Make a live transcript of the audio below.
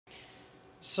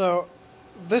So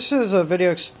this is a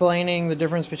video explaining the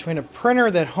difference between a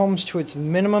printer that homes to its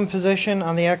minimum position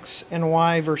on the X and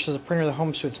Y versus a printer that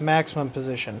homes to its maximum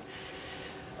position.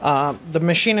 The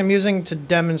machine I'm using to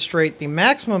demonstrate the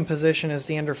maximum position is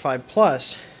the Ender 5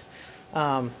 Plus.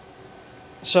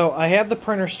 So I have the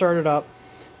printer started up,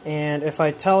 and if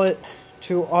I tell it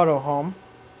to auto home,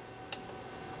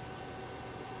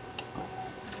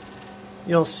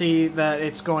 you'll see that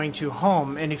it's going to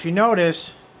home. And if you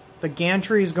notice, the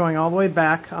gantry is going all the way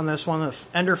back on this one. The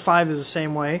Ender 5 is the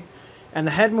same way. And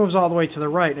the head moves all the way to the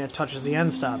right, and it touches the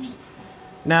end stops.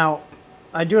 Now,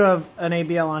 I do have an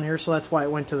ABL on here, so that's why it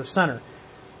went to the center.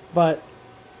 But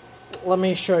let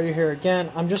me show you here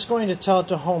again. I'm just going to tell it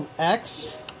to home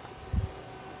X.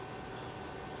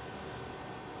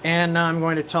 And now I'm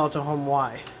going to tell it to home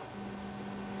Y.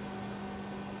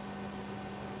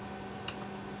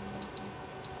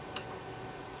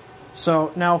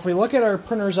 So now if we look at our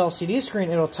printer's LCD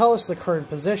screen, it'll tell us the current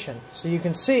position. So you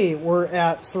can see we're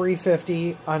at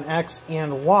 350 on X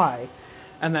and Y.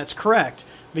 And that's correct,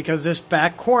 because this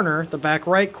back corner, the back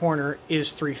right corner,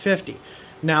 is 350.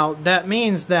 Now that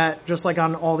means that just like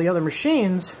on all the other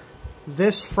machines,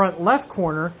 this front left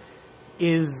corner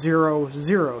is 0,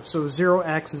 0. So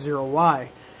 0X, 0Y.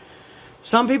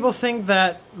 Some people think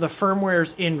that the firmware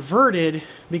is inverted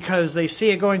because they see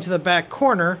it going to the back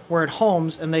corner where it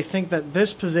homes, and they think that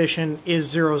this position is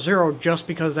 0, 0 just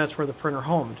because that's where the printer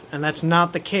homed. And that's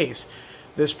not the case.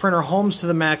 This printer homes to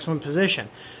the maximum position.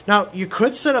 Now, you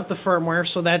could set up the firmware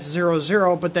so that's 0,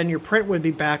 0, but then your print would be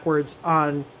backwards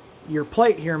on your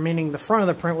plate here, meaning the front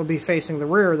of the print would be facing the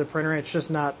rear of the printer. It's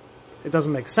just not, it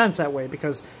doesn't make sense that way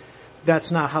because that's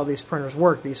not how these printers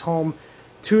work. These home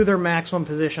to their maximum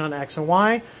position on X and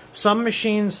Y. Some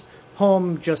machines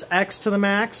home just X to the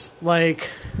max,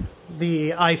 like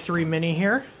the i3 Mini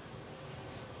here.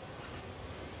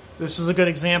 This is a good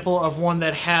example of one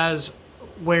that has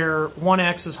where one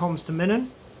axis homes to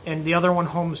min and the other one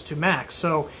homes to max.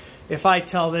 So if I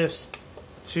tell this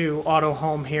to auto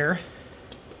home here,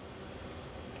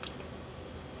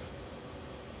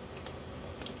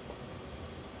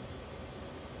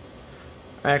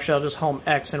 actually, I'll just home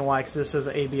X and Y because this is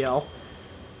ABL.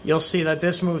 You'll see that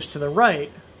this moves to the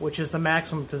right, which is the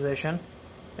maximum position.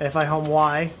 If I home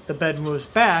Y, the bed moves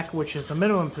back, which is the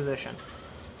minimum position.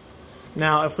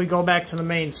 Now, if we go back to the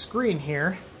main screen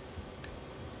here,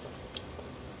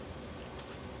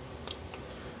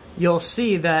 you'll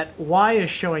see that Y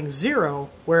is showing 0,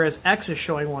 whereas X is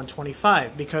showing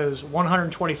 125, because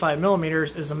 125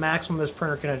 millimeters is the maximum this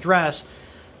printer can address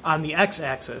on the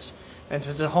X-axis. And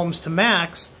since it homes to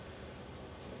max,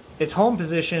 its home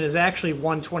position is actually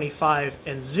 125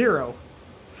 and 0.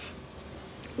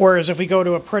 Whereas if we go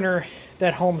to a printer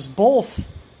that homes both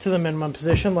to the minimum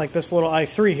position, like this little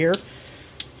i3 here,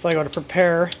 if I go to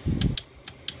prepare,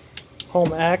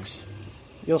 home X,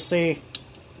 you'll see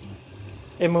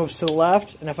it moves to the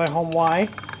left. And if I home Y,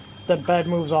 the bed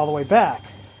moves all the way back.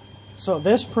 So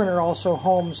this printer also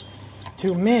homes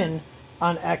to min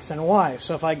on X and Y.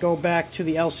 So if I go back to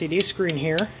the LCD screen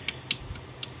here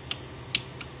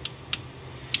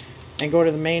and go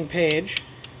to the main page,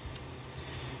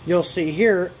 you'll see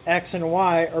here X and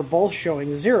Y are both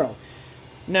showing 0.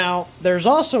 Now, there's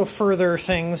also further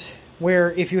things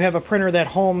where if you have a printer that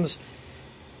homes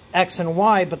X and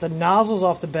Y, but the nozzle's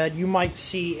off the bed, you might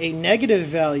see a negative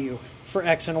value for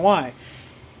X and Y.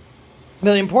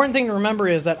 Now, the important thing to remember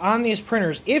is that on these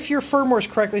printers, if your firmware is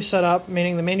correctly set up,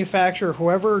 meaning the manufacturer,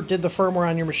 whoever did the firmware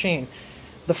on your machine,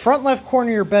 the front left corner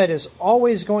of your bed is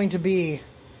always going to be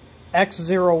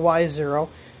X0, Y0,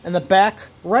 and the back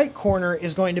right corner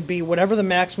is going to be whatever the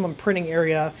maximum printing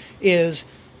area is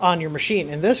on your machine.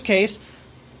 In this case,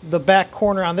 the back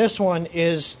corner on this one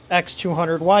is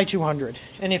X200, Y200.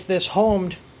 And if this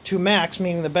homed to max,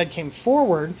 meaning the bed came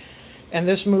forward, and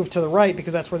this moved to the right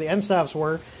because that's where the end stops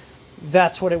were,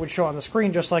 that's what it would show on the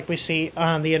screen, just like we see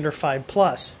on the Ender 5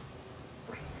 Plus.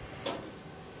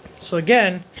 So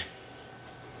again,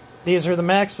 these are the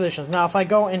max positions. Now if I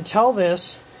go and tell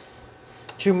this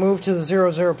to move to the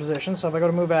 0, 0 position, so if I go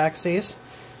to move axis,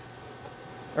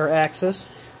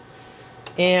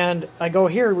 and I go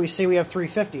here, we see we have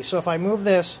 350. So if I move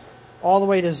this all the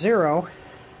way to 0,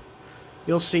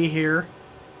 you'll see here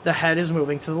the head is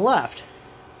moving to the left,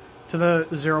 to the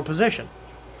 0 position.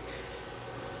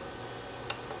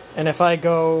 And if I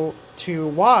go to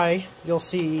Y, you'll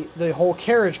see the whole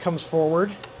carriage comes forward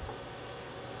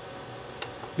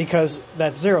because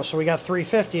that's 0. So we got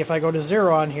 350. If I go to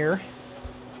 0 on here,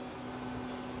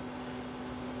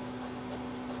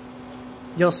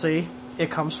 you'll see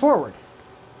it comes forward.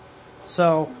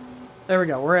 So there we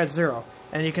go. We're at 0.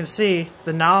 And you can see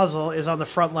the nozzle is on the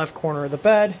front left corner of the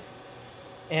bed,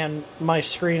 and my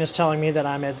screen is telling me that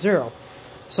I'm at 0.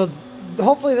 So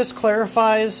hopefully this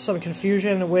clarifies some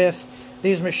confusion with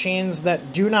these machines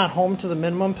that do not home to the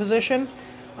minimum position.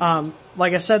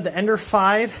 Like I said, the Ender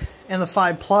 5 and the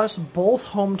 5 Plus both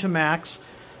home to max,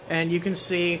 and you can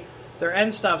see their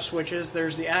end stop switches.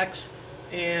 There's the X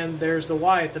and there's the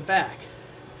Y at the back.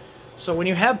 So when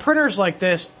you have printers like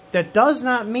this, that does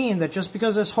not mean that just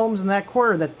because this homes in that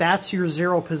corner that that's your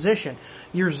 0 position.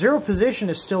 Your 0 position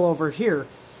is still over here.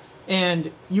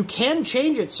 And you can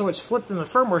change it so it's flipped in the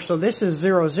firmware, so this is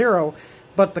 0, 0.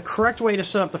 But the correct way to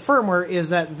set up the firmware is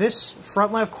that this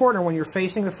front left corner, when you're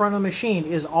facing the front of the machine,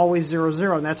 is always 0,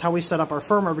 0. And that's how we set up our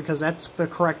firmware, because that's the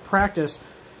correct practice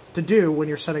to do when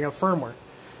you're setting up firmware.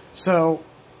 So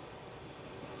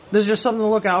this is just something to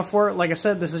look out for. Like I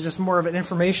said, this is just more of an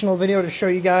informational video to show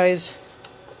you guys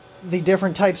the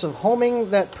different types of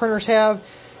homing that printers have,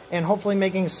 and hopefully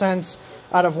making sense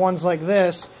out of ones like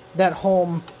this that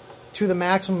home to the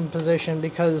maximum position,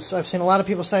 because I've seen a lot of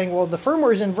people saying, well, the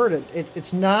firmware is inverted.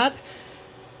 It's not.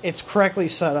 It's correctly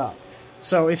set up.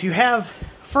 So if you have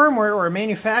firmware, or a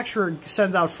manufacturer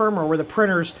sends out firmware where the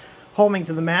printer's homing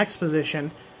to the max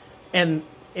position, and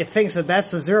it thinks that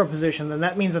that's the 0 position, then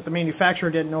that means that the manufacturer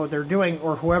didn't know what they're doing,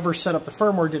 or whoever set up the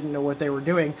firmware didn't know what they were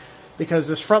doing, because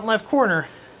this front left corner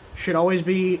should always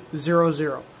be 0,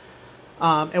 0.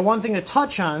 And one thing to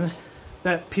touch on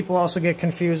that people also get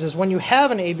confused is when you have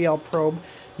an ABL probe,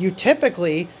 you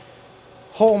typically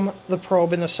home the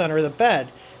probe in the center of the bed,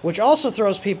 which also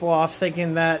throws people off,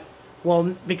 thinking that,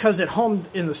 well, because it homed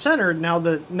in the center, now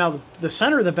the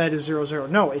center of the bed is 0, 0.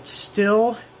 No, it's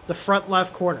still the front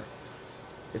left corner.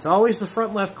 It's always the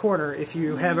front left corner if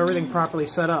you have everything properly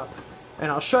set up.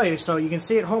 And I'll show you. So you can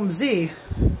see it home Z,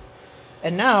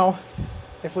 and now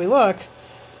if we look,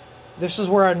 this is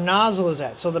where our nozzle is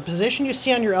at. So the position you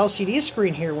see on your LCD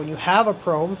screen here when you have a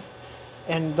probe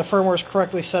and the firmware is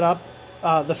correctly set up,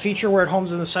 the feature where it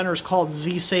homes in the center is called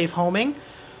Z-Safe homing.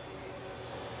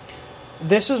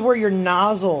 This is where your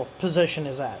nozzle position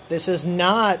is at. This is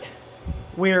not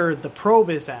where the probe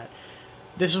is at.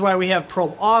 This is why we have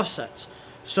probe offsets.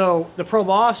 So the probe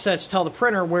offsets tell the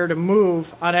printer where to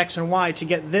move on X and Y to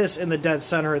get this in the dead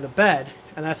center of the bed,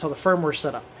 and that's how the firmware is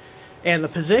set up. And the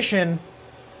position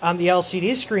on the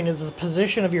LCD screen is the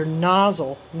position of your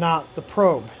nozzle, not the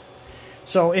probe.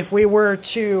 So if we were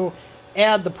to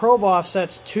add the probe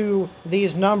offsets to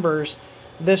these numbers,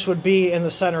 this would be in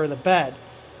the center of the bed.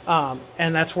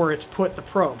 And that's where it's put the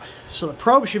probe. So the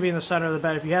probe should be in the center of the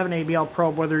bed. If you have an ABL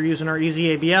probe, whether you're using our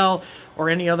EZABL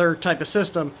or any other type of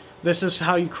system, this is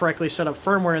how you correctly set up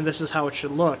firmware, and this is how it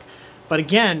should look. But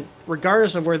again,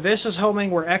 regardless of where this is homing,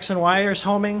 where X and Y is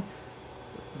homing,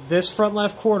 this front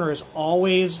left corner is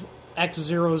always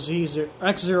X0, Z0,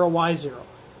 X0, Y0.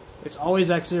 It's always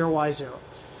X0, Y0.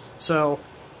 So,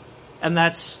 and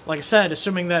that's, like I said,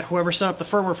 assuming that whoever set up the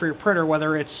firmware for your printer,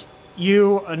 whether it's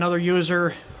you, another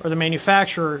user, or the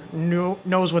manufacturer,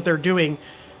 knows what they're doing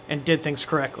and did things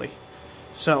correctly.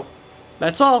 So,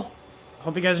 that's all.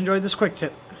 Hope you guys enjoyed this quick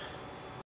tip.